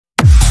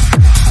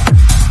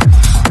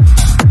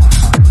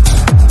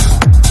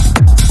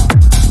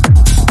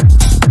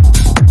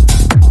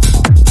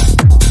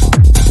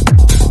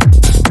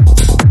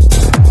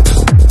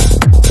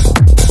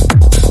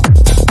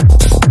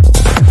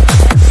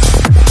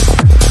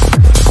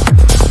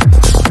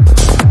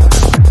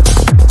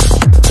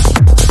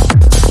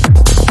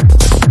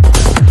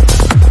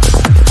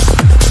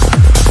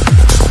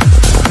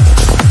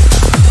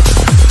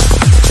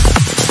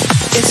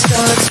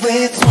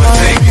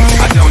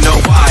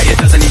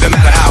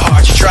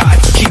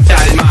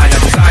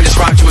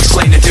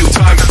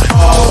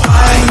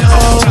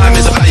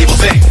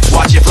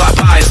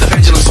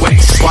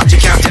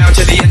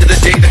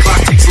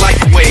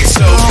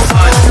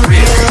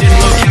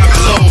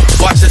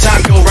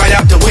right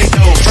out the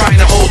window, trying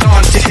to hold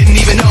on to, didn't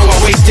even know I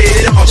wasted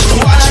it all just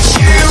watching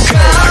you go.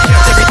 I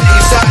kept everything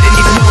inside, and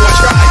even though I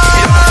tried,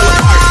 it all fell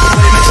apart.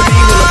 What it meant to me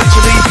will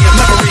eventually be a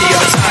memory of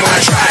a time when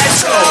I tried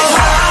so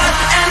hard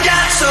and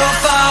got so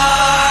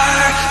far,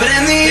 but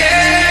in the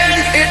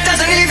end, it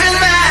doesn't even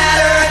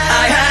matter.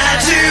 I had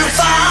to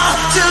fall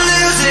to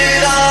lose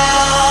it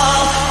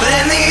all, but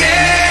in the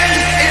end,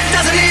 it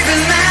doesn't even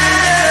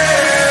matter.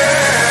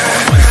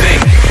 One thing,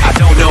 I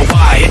don't know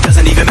why, it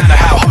doesn't even matter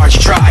how hard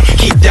you try.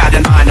 Keep that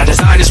in mind, I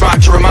designed this rhyme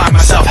to remind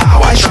myself how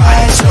I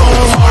tried so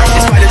hard.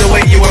 In spite of the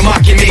way you were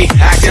mocking me,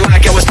 acting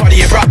like I was part of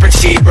your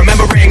property,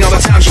 remembering all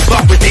the times you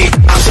fought with me,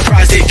 I'm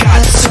surprised it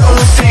got so.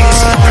 Things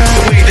aren't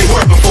the way they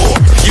were before.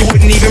 You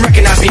wouldn't even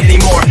recognize me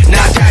anymore.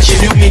 Not that you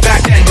knew me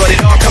back then, but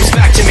it all comes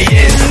back to me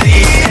in the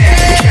end.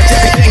 You kept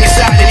everything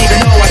inside, and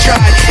even though I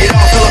tried, it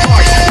all fell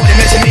apart. What it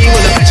meant to me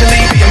will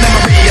eventually be a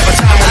memory of a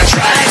time when I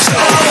tried so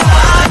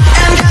hard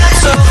and got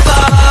so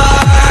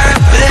far,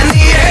 but in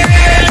the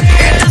end,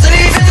 it doesn't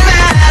even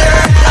matter.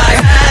 I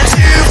had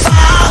to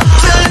fall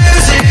to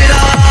lose it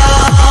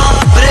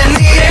all, but in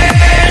the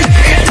end,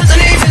 it doesn't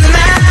even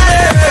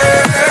matter.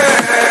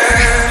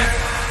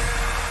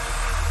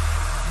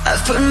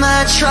 I've put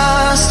my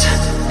trust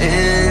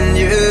in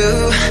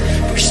you,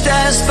 pushed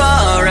as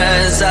far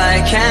as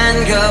I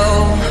can go.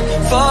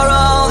 For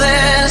all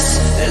this,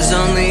 there's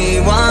only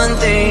one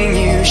thing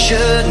you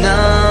should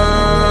know.